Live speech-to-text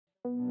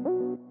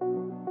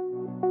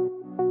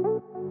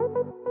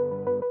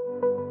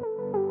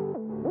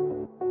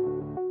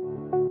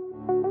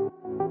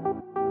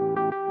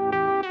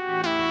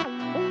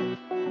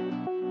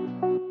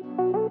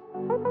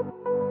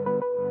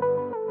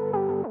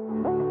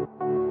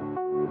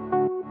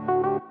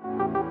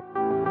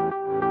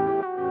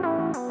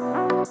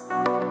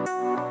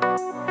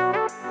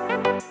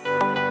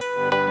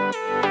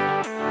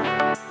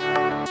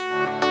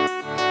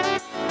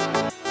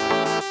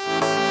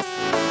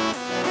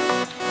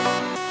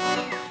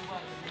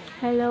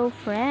Hello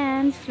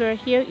friends, we're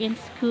here in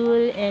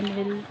school and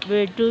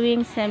we're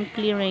doing some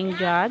clearing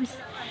jobs.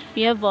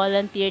 We have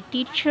volunteer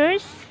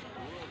teachers.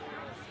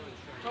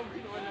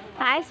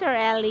 Hi Sir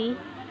Ellie.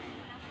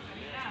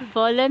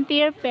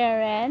 Volunteer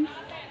parents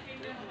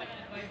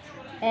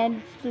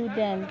and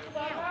students.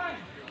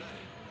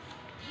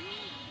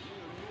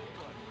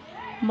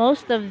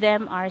 Most of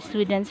them are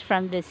students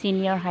from the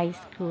senior high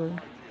school.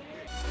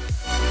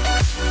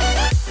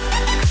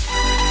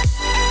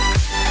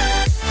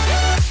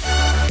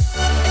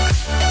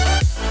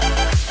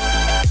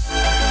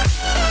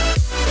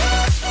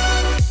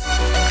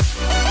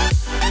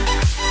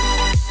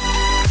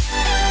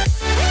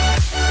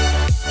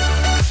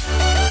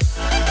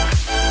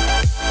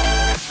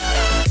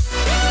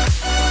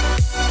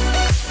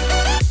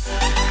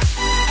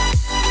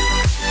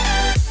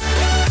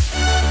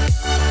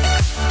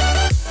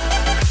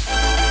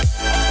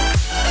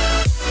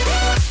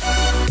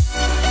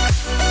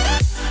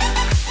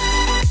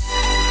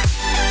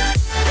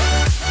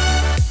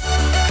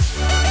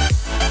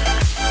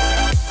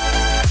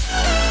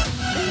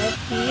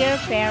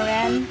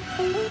 Parents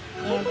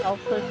and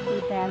also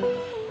students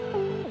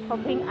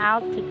helping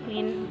out to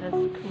clean the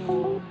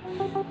school.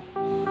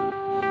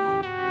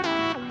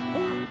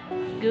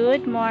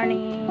 Good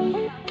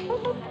morning.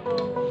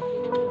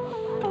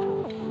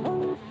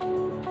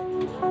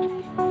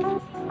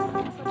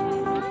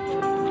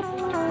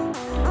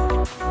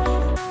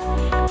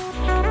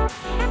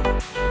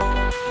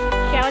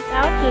 Shout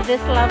out to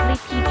this lovely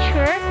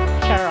teacher,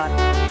 Sharon.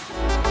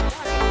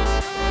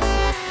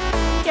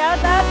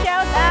 Shout out,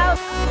 shout out.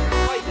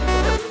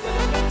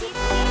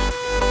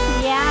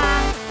 Yeah.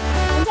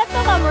 Unsa to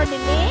ka mo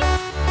dili?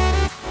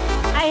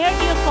 I heard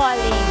you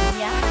calling.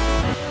 Yeah.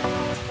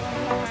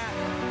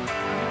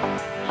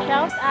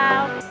 Shout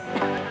out.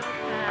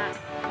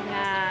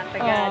 Nga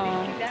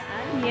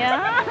taga-Ligdaan.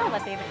 Yeah.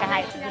 Pati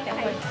kahit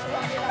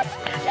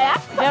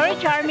Very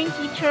charming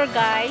teacher,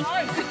 guys.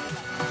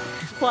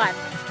 What?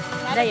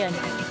 Dayon.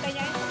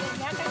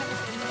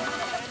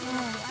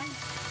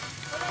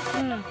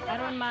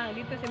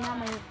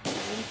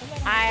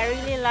 I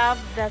really love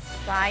the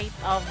sight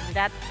of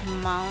that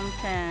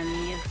mountain.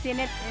 You've seen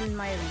it in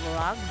my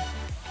vlog.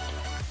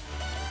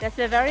 That's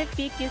the very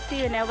peak you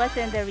see when I was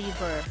in the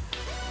river.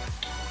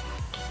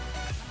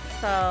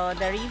 So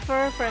the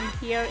river from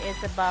here is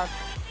about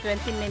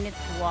 20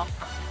 minutes walk,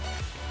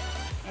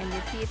 and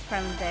you see it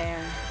from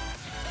there.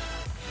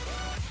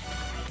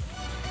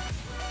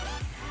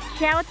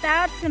 Shout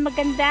out sa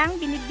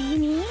magandang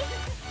binibini.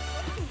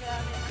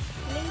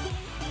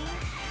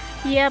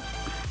 Yep.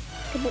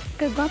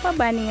 Kagwapa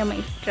ba niya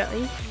maestra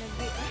eh?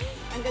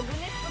 Ang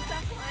gagulit po sa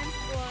kuan.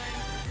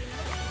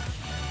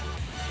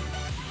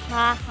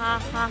 Ha ha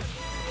ha.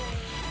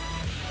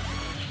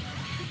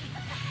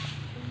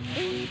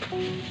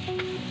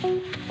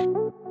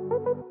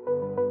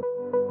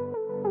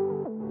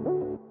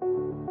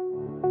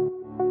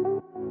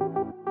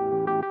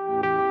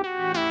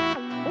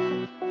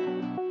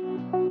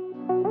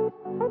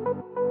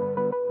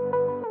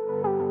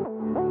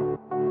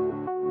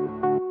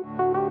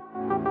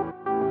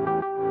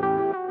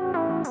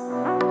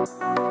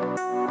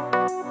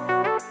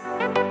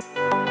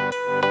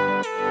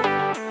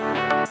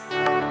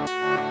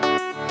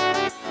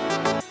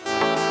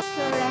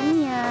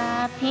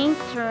 Pink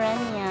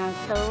Serenia,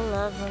 so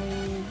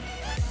lovely.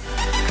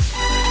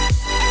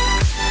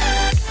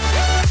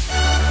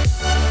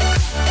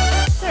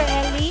 Sir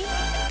Ellie,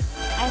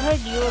 I heard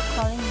you were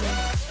calling me.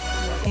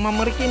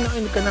 Mamarikin na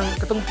ka ng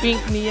katong pink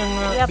niyang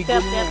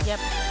bigon niya.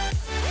 Yep.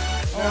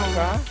 Ano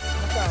ka?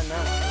 Nasaan na?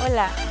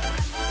 Wala.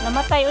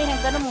 Namatay. Uy,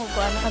 nagtanong mo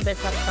ko. Ano ka ba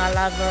sa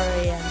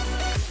Calaveria?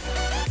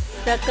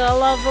 Sa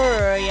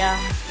Calaveria.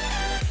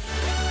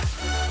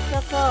 Sa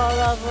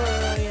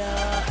Calaveria.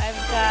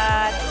 I've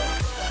got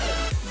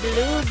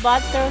blue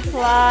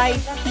butterfly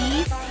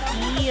peas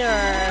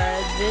here.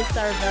 These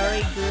are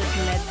very good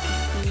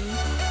medicine.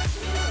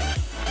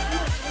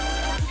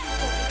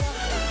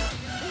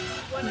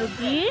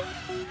 Lugi?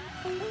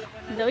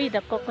 Uy,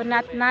 the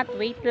coconut nut.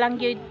 Wait lang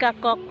yun ka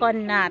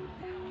coconut.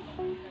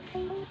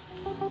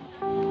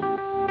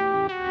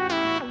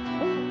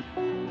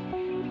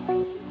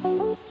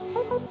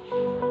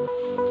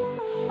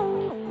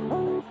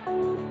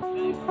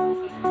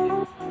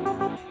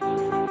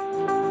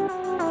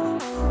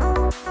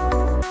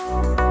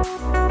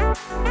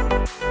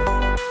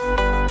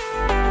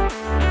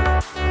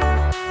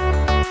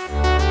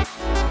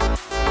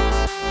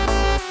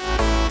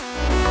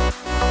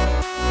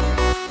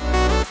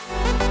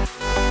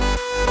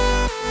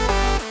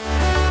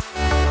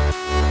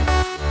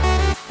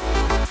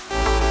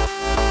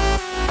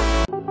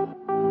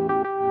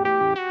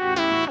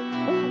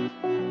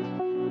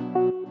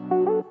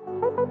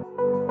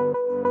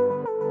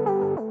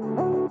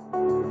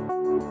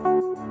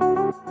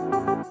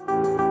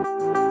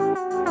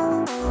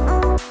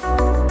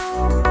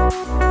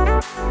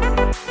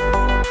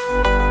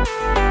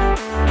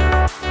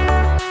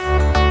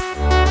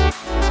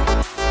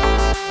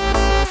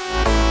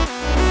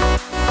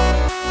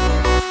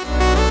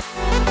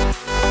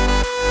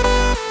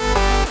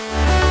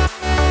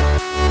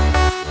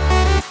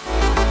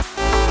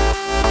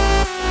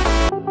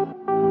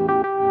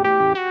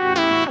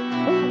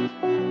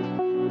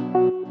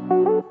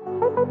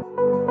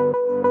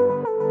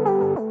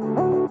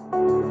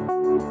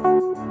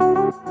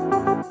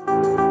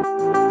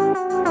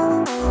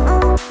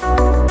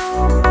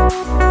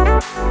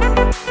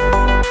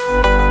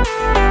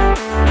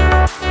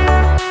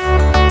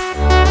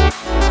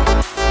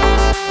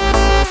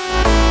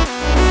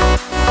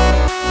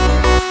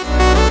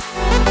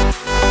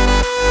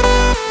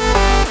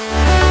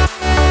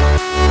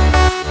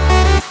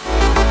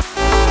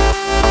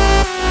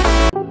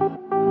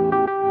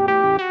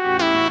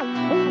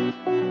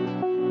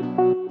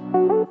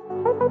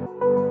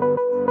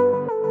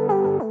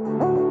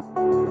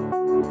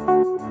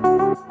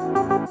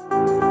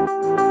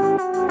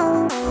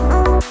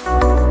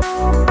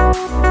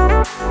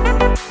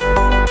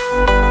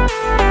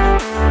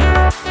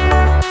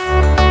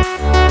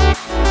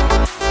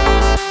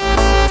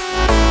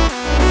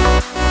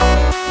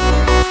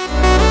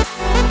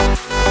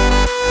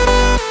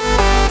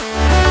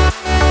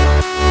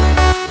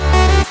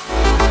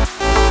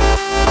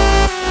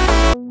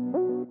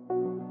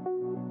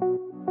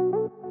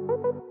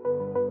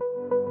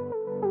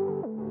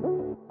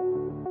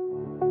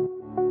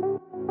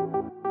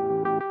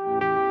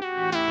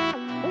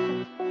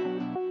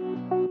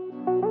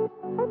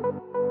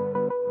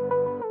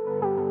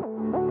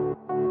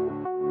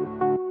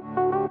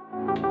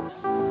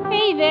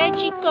 there,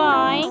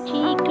 Chikoy.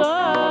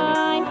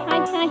 Chikoy.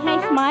 Hi,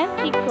 smile,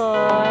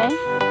 Chikoy.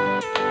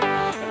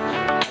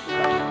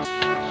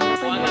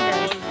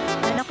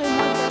 Ano ko yung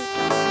model?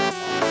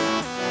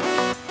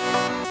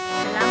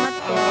 Salamat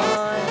po.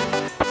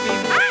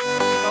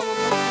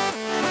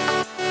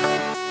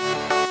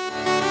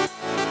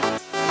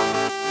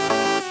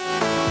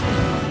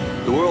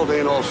 The world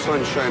ain't all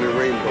sunshine and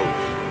rainbows.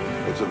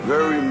 It's a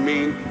very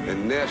mean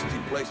and nasty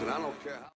place, and I don't care how...